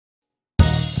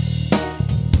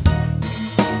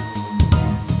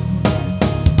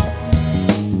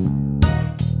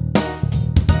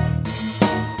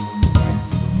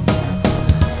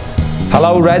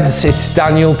Hello Reds, it's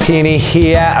Daniel Peeney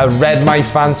here at REDMIGHT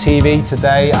Fan TV.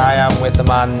 Today I am with the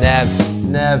man Nev.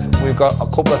 Nev, we've got a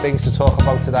couple of things to talk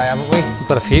about today, haven't we? We've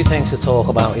got a few things to talk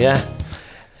about, yeah.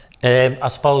 I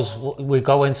suppose we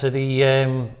go into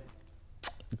the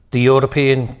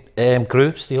European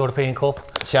groups, the European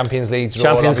Cup. Champions League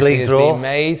draw obviously has been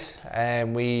made,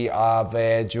 and we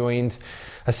have joined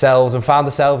ourselves and found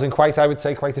ourselves in quite, I would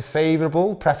say, quite a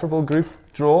favourable, preferable group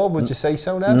draw. Would you say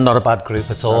so, Nev? Not a bad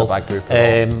group at all. Not a bad group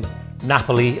at all.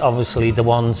 Napoli, obviously, the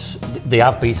ones they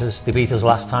have beat us. They beat us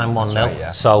last time 1-0. Right,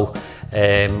 yeah. So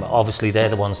obviously they're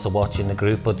the ones to watch in the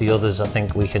group, but the others, I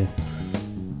think we can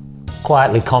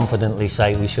quietly, confidently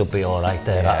say we should be all right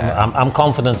there. Yeah. I'm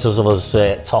confident of us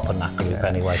topping that group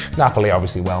anyway. Napoli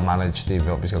obviously well managed. They've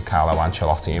obviously got Carlo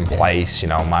Ancelotti in place. You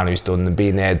know, man who's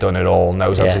been there, done it all,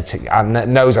 knows how to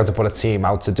knows how to put a team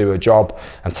out to do a job,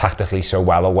 and tactically so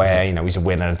well aware. You know, he's a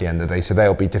winner at the end of the day. So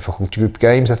they'll be difficult group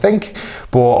games, I think.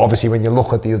 But obviously, when you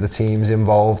look at the other teams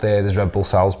involved there's Red Bull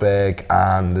Salzburg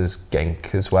and there's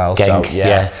Genk as well.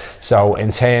 Genk, so So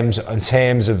in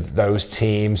terms of those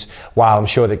teams, while I'm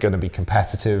sure they're going to be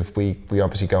competitive, we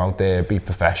obviously go out there, be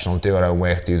professional, do our own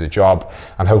work, do the job,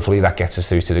 and hopefully that gets us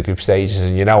through to the group stages.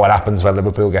 And you know what happens when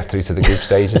Liverpool get through to the group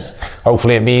stages.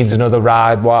 Hopefully it means another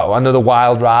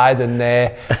wild ride, and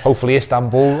hopefully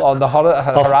Istanbul on the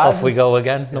horizon. Off we go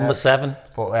again, number 7.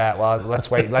 But well, let's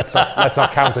wait. Let's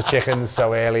not count the chickens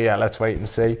so early. Yeah, let's wait and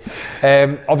see.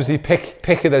 Obviously,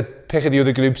 pick of the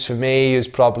other groups for me is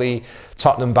probably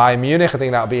Tottenham Bayern Munich. I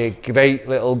think that'll be a great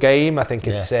little game. I think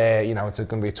it's you know, it's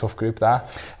going to be a tough group there.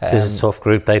 It is a tough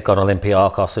group. They've got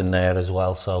Olympiacos in there as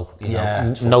well, so you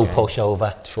know, no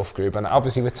pushover. Tough group, and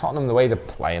obviously with Tottenham, the way they're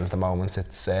playing at the moment,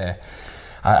 it's.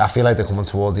 I feel like they're coming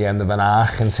towards the end of an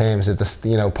arc in terms of the,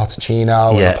 you know,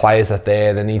 Pochettino and the players that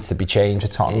there needs to be change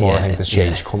at Tottenham. I think there's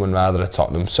change coming rather at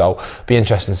Tottenham, so be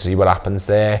interesting to see what happens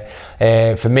there.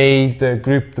 For me,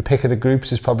 the pick of the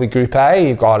groups is probably Group A.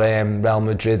 You've got Real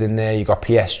Madrid in there, you've got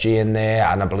PSG in there,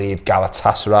 and I believe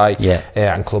Galatasaray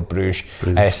and Club Brugge.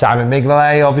 Simon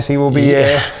Mignolet obviously will be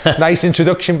a nice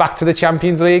introduction back to the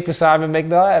Champions League for Simon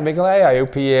Mignolet. I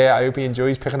hope he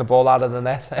enjoys picking the ball out of the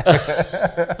net.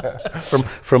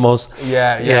 From us.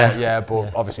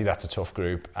 But obviously that's a tough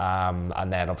group.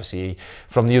 And then obviously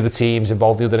from the other teams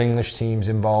involved, the other English teams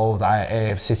involved,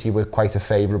 City were quite a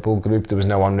favourable group. There was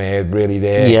no one really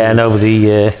there. Yeah,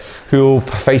 nobody who'll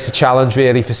face a challenge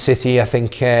really for City. I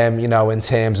think you know, in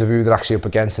terms of who they're actually up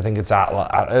against, I think it's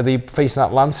are they facing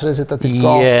Atlanta? Is it that they've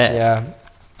got?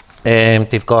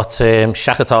 They've got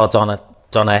Shakhtar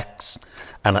Donetsk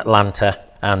and Atlanta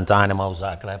and Dynamo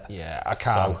Zagreb. Yeah, I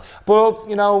can't. But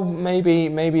you know, maybe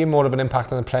more of an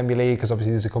impact on the Premier League, because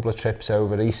obviously there's a couple of trips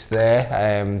over east there,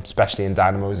 especially in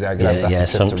Dynamo Zagreb.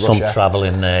 That's a trip to Russia. Some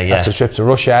travelling there. That's a trip to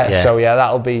Russia. So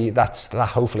that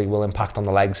hopefully will impact on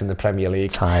the legs in the Premier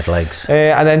League. Tired legs.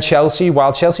 And then Chelsea.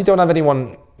 While Chelsea don't have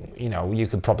anyone, you know, you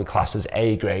could probably class as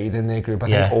A grade in their group. I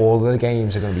think all the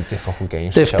games are going to be difficult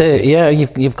games for Chelsea.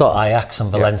 You've got Ajax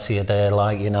and Valencia there,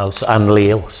 like, you know, and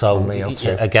Lille. So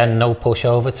again, no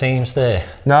pushover teams there.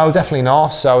 No, definitely not.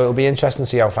 So it'll be interesting to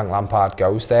see how Frank Lampard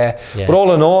goes there. But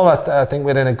all in all, I think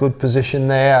we're in a good position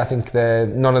there. I think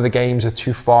none of the games are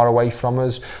too far away from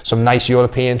us. Some nice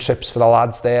European trips for the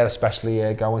lads there,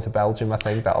 especially going to Belgium. I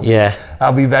think that'll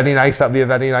be very nice. That'll be a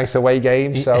very nice away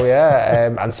game. So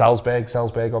and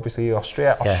Salzburg obviously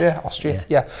Austria.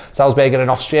 Salzburg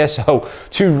and Austria, so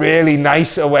two really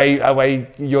nice away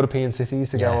European cities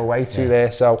to go away to there,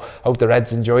 so hope the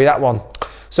Reds enjoy that one.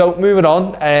 So moving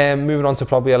on to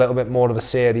probably a little bit more of a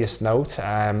serious note.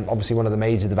 Obviously one of the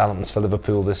major developments for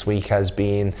Liverpool this week has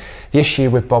been the issue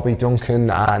with Bobby Duncan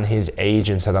and his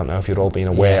agent. I don't know if you've all been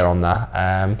aware on that.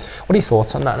 What are your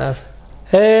thoughts on that, Nev?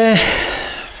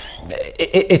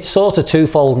 It's sort of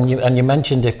twofold, and you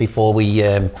mentioned it before we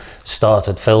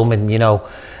started filming. You know,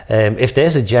 if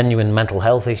there's a genuine mental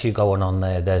health issue going on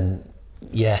there, then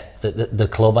the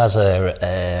club has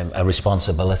a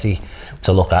responsibility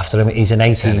to look after him. He's an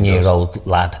 18-year-old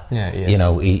lad. Yeah, he is. You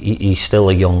know, he's still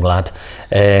a young lad.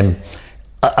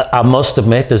 I must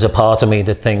admit, there's a part of me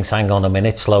that thinks, hang on a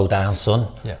minute, slow down, son.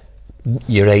 Yeah.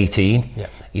 You're 18. Yeah.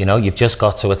 You know, you've just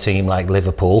got to a team like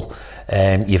Liverpool.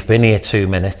 You've been here 2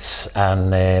 minutes,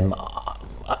 and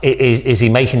is he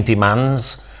making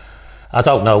demands? I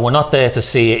don't know. We're not there to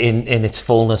see it in its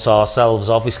fullness ourselves.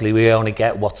 Obviously, we only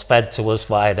get what's fed to us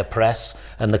via the press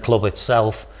and the club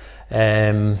itself.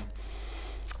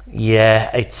 Yeah,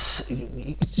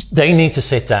 they need to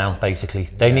sit down, basically.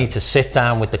 They need to sit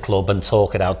down with the club and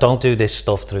talk it out. Don't do this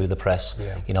stuff through the press.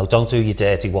 Yeah. You know, don't do your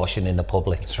dirty washing in the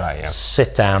public. That's right, yeah.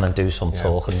 Sit down and do some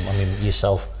talking. I mean,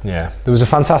 yourself. Yeah. There was a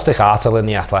fantastic article in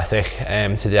The Athletic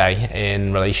today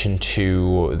in relation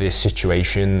to this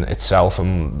situation itself,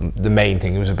 and the main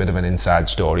thing, it was a bit of an inside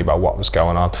story about what was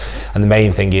going on. And the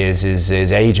main thing is his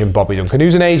agent, Bobby Duncan,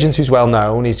 who's an agent who's well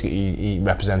known. He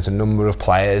represents a number of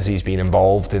players. He's been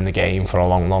involved in the game for a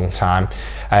long time,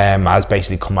 has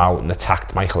basically come out and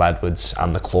attacked Michael Edwards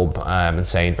and the club, and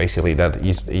saying basically that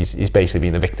he's basically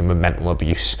been the victim of mental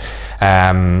abuse,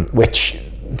 which,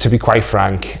 to be quite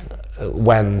frank,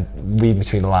 when reading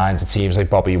between the lines, it seems like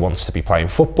Bobby wants to be playing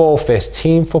football, first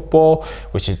team football,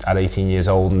 which is at 18 years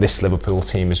old, and this Liverpool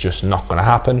team is just not going to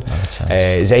happen.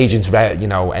 His agents, you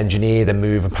know, engineered a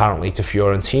move apparently to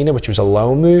Fiorentina, which was a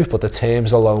loan move, but the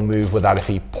terms of the loan move were that if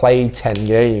he played 10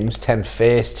 games, 10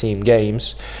 first team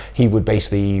games, we would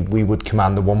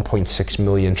command the 1.6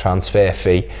 million transfer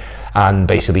fee, and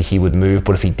basically he would move.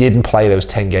 But if he didn't play those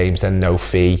 10 games, then no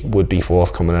fee would be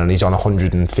forthcoming, and he's on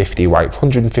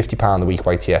 £150 a week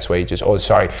YTS wages, or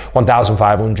sorry,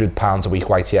 £1,500 a week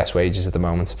YTS wages at the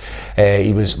moment.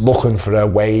 He was looking for a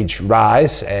wage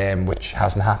rise, which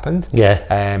hasn't happened,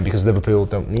 because Liverpool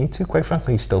don't need to, quite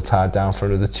frankly. He's still tied down for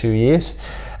another 2 years.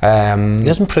 He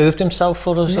hasn't proved himself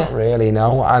for us yet. Not really,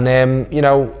 no. And you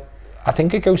know, I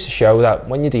think it goes to show that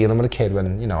when you're dealing with a kid,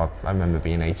 when, you know, I remember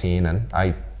being 18 and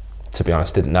I, to be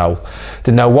honest, didn't know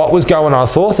what was going on. I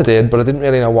thought I did, but I didn't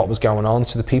really know what was going on.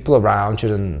 So the people around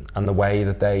you and the way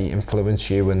that they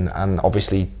influence you and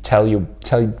obviously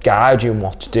guide you on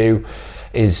what to do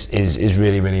is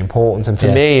really important. And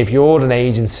for me, if you're an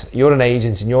agent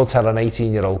and you're telling an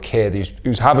 18-year-old kid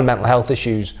who's having mental health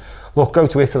issues, look, go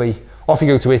to Italy. Off you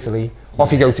go to Italy.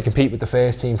 Off you go to compete with the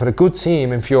first team for a good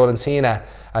team in Fiorentina,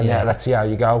 and let's see how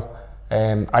you go.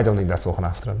 I don't think that's looking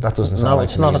after him. That doesn't sound like. No,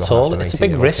 it's not at all. It's a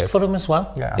big risk for him as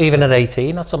well. Yeah, even at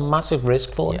 18, that's a massive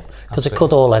risk for him, because it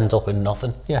could all end up in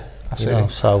nothing. Yeah, absolutely. You know,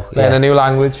 so learn a new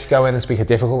language, go in and speak a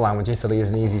difficult language. Italy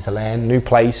isn't easy to learn. New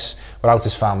place without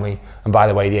his family, and by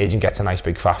the way, the agent gets a nice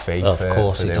big fat fee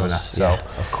for doing that. So,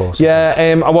 of course.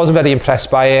 Yeah, I wasn't very impressed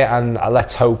by it, and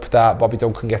let's hope that Bobby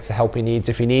Duncan gets the help he needs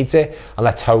if he needs it, and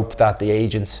let's hope that the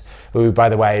agent, who, by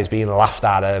the way, is being laughed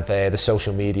out of the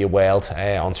social media world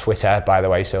on Twitter, by the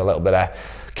way, so a little bit of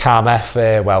karma,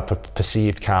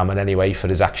 perceived karma anyway, for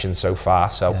his actions so far.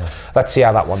 So let's see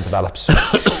how that one develops.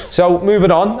 So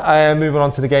moving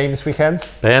on to the game this weekend.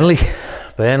 Burnley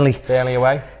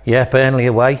away. Yeah, Burnley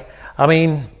away. I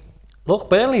mean, look,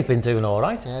 Burnley have been doing all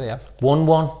right. Yeah, they have. Won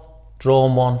one,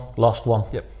 drawn one, lost one.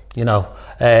 Yep. You know,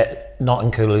 not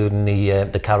including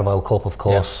the Carabao Cup, of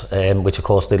course, which of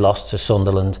course they lost to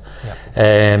Sunderland.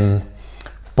 Yep.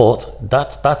 But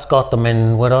that's got them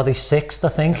in, where are they, 6th, I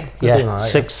think? Yeah,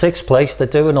 sixth place. They're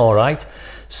doing all right.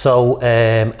 So,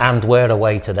 and we're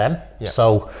away to them. Yep.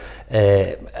 So,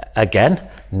 again,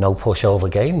 no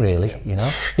pushover game, really. You know.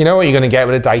 You know what you're going to get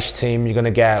with a Dyche team? You're going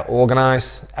to get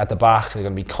organised at the back. They're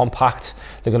going to be compact.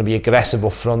 They're going to be aggressive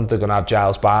up front. They're going to have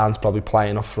Giles Barnes probably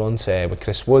playing up front with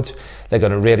Chris Wood. They're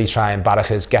going to really try and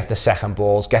Barrackers get the second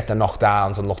balls, get the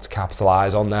knockdowns, and look to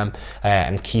capitalise on them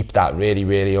and keep that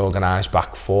really organised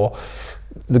back four.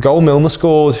 The goal Milner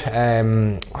scored, I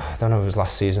don't know if it was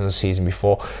last season or the season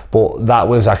before, but that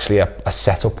was actually a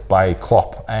setup by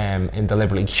Klopp in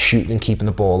deliberately shooting and keeping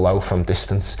the ball low from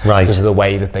distance, because of the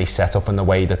way that they set up and the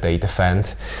way that they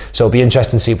defend. So it'll be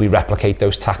interesting to see if we replicate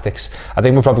those tactics. I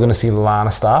think we're probably going to see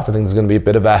Lallana start. I think there's going to be a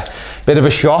bit of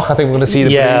a shock. I think we're going to see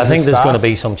the I think there's going to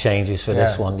be some changes for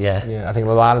this one. Yeah, I think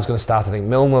Lallana's going to start. I think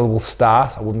Milner will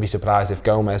start. I wouldn't be surprised if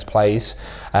Gomez plays,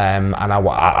 and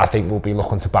I think we'll be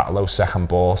looking to battle those second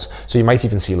balls. So you might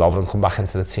even see Lovren come back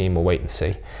into the team. We'll wait and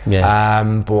see. I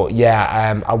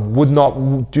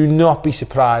do not be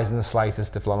surprised in the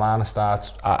slightest if Lallana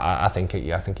starts. I think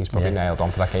he's probably nailed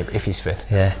on for that game if he's fit.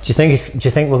 Yeah. Do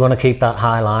you think we're going to keep that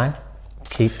high line?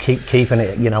 Keeping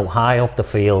it, you know, high up the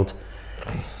field,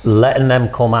 letting them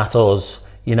come at us.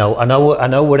 You know, I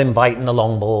know we're inviting the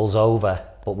long balls over,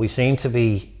 but we seem to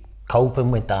be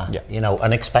coping with that, you know,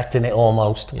 and expecting it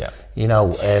almost, you know,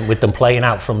 with them playing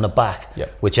out from the back,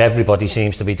 which everybody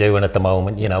seems to be doing at the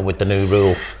moment, you know, with the new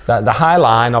rule. The high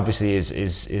line obviously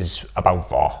is about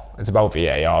VAR. It's about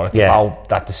VAR. It's about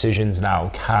that decisions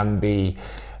now can be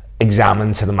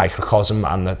examined to the microcosm,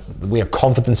 and that we are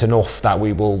confident enough that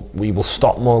we will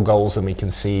stop more goals than we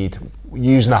concede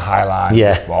using a high line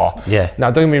before. Yeah.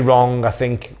 Now, don't get me wrong, I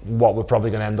think what we're probably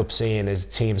going to end up seeing is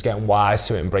teams getting wise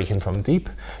to it and breaking from deep.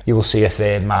 You will see a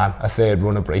third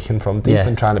runner breaking from deep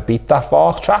and trying to beat that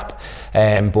far trap.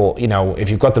 But, you know, if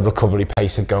you've got the recovery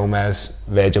pace of Gomez,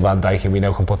 Virgil van Dijk, and we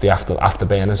know can put the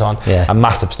afterburners on, and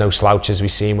Matip's no slouch, as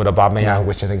we've seen with Aubameyang,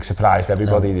 which I think surprised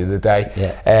everybody the other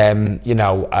day. You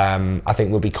know, I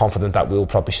think we'll be confident that we'll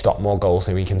probably stop more goals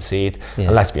than we concede.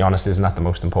 And let's be honest, isn't that the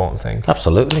most important thing?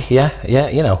 Absolutely, yeah,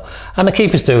 you know. And the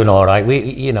keeper's doing all right.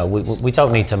 We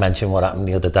don't need to mention what happened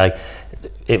the other day.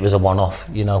 It was a one-off,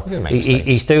 you know.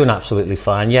 He's doing absolutely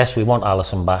fine. Yes, we want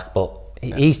Alisson back, but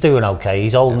he's doing okay.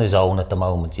 He's holding his own at the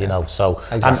moment, you know. So,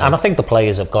 and I think the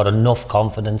players have got enough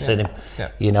confidence in him,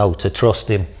 you know, to trust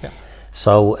him.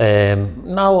 So,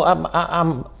 no,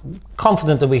 I'm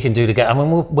confident that we can do it again. I mean,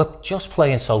 we're just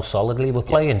playing so solidly. We're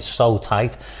playing so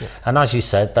tight. And as you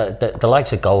said, the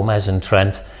likes of Gomez and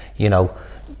Trent, you know,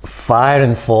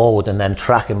 firing forward and then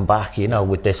tracking back, you know,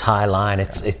 with this high line,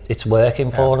 it's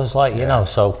working for us, like, you know.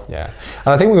 So and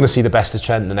I think we're going to see the best of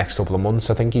Trent in the next couple of months.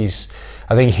 I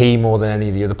think he more than any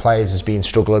of the other players has been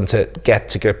struggling to get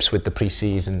to grips with the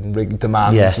pre-season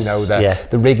demands, you know,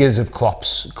 the rigours of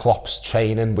Klopp's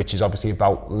training, which is obviously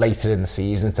about later in the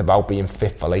season. It's about being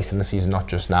fit for later in the season, not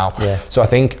just now. So I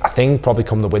think probably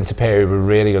come the winter period, we're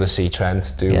really going to see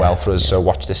Trent do well for us. So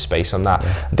watch this space on that.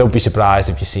 And don't be surprised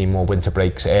if you see more winter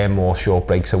breaks, more short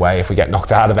breaks away. If we get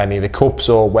knocked out of any of the cups,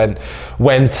 or when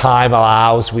time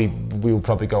allows, we'll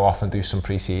probably go off and do some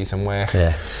pre-season work.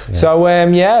 So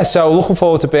so looking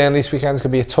forward to Burnley this weekend. It's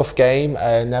going to be a tough game.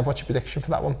 Nev, what's your prediction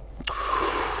for that one?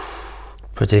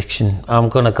 Prediction? I'm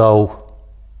going to go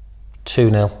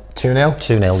 2-0. 2-0?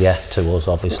 2-0, yeah, to us,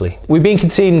 obviously. We've been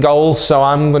conceding goals, so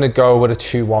I'm going to go with a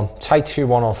 2-1. Tight 2-1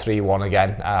 or 3-1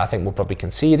 again. I think we'll probably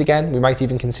concede again. We might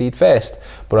even concede first,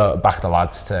 but back the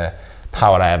lads to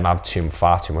power ahead.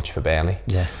 Far too much for Burnley.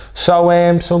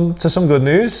 So some good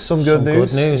news. Some good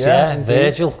news,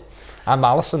 Virgil. And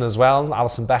Alisson as well.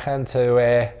 Alisson Becker,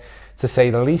 to say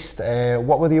the least.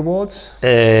 What were the awards?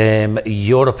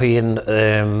 European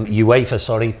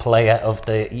UEFA, Player of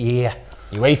the Year.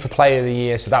 UEFA Player of the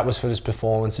Year, so that was for his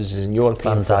performances in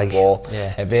European football.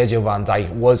 Virgil van Dijk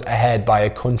was ahead by a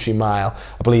country mile.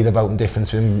 I believe the voting difference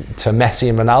to Messi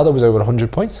and Ronaldo was over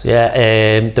 100 points.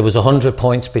 There was 100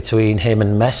 points between him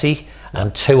and Messi,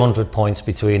 and 200 points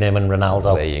between him and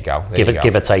Ronaldo. There you go.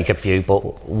 Give or take a few,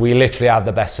 but we literally have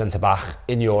the best centre back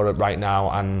in Europe right now,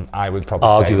 and I would probably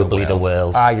say arguably the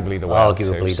world. Arguably the world.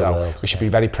 We should be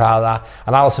very proud of that.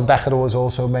 And Alisson Becker was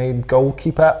also made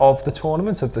goalkeeper of the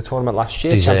tournament last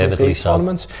year, Champions League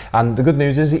tournament. And the good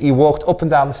news is he walked up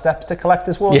and down the steps to collect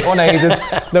his award unaided,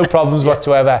 no problems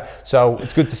whatsoever. So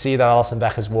it's good to see that Alisson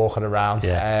Becker's walking around,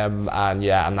 and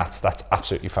that's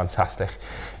absolutely fantastic.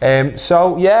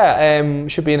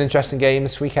 Should be an interesting game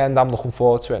this weekend. I'm looking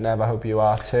forward to it, Nev. I hope you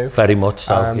are too. Very much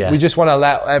so, We just want to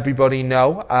let everybody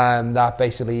know that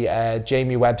basically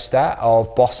Jamie Webster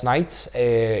of Boss Night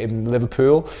in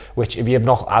Liverpool, which if you have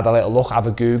not had a little look, have a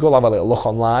little look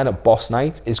online at Boss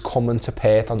Night, is coming to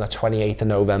Perth on the 28th of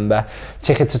November.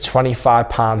 Tickets are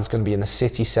 £25. It's going to be in the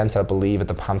city centre, I believe, at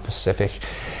the Pan Pacific.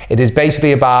 It is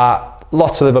basically about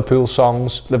lots of Liverpool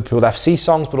songs, Liverpool FC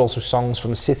songs, but also songs from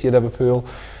the city of Liverpool.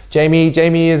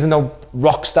 Jamie is no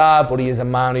rock star, but he is a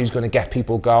man who's going to get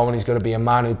people going. He's going to be a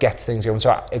man who gets things going.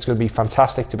 So it's going to be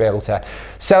fantastic to be able to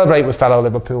celebrate with fellow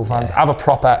Liverpool fans, have a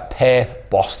proper Perth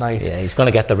Boss Night. Yeah, he's going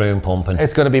to get the room pumping.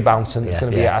 It's going to be bouncing. It's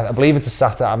going to be, I believe it's a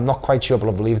Saturday. I'm not quite sure, but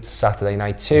I believe it's a Saturday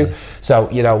night too. So,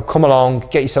 you know, come along,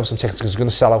 get yourself some tickets because it's going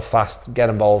to sell out fast. Get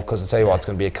involved because I tell you what, it's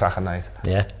going to be a cracking night.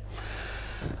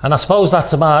 And I suppose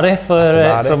that's about it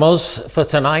from us for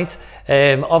tonight.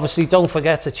 Obviously, don't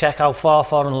forget to check out Far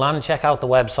Foreign Land. Check out the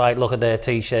website, look at their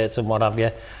t-shirts and what have you.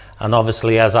 And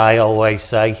obviously, as I always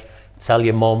say, tell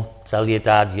your mum, tell your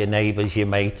dad, your neighbours, your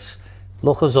mates.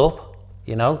 Look us up,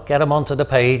 you know, get them onto the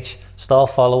page,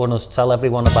 start following us, tell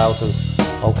everyone about us.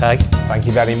 Okay? Thank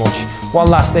you very much. One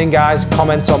last thing, guys.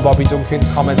 Comments on Bobby Duncan,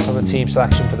 comments on the team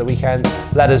selection for the weekend.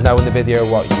 Let us know in the video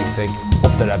what you think.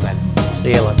 Up the Red Men.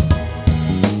 See you lads.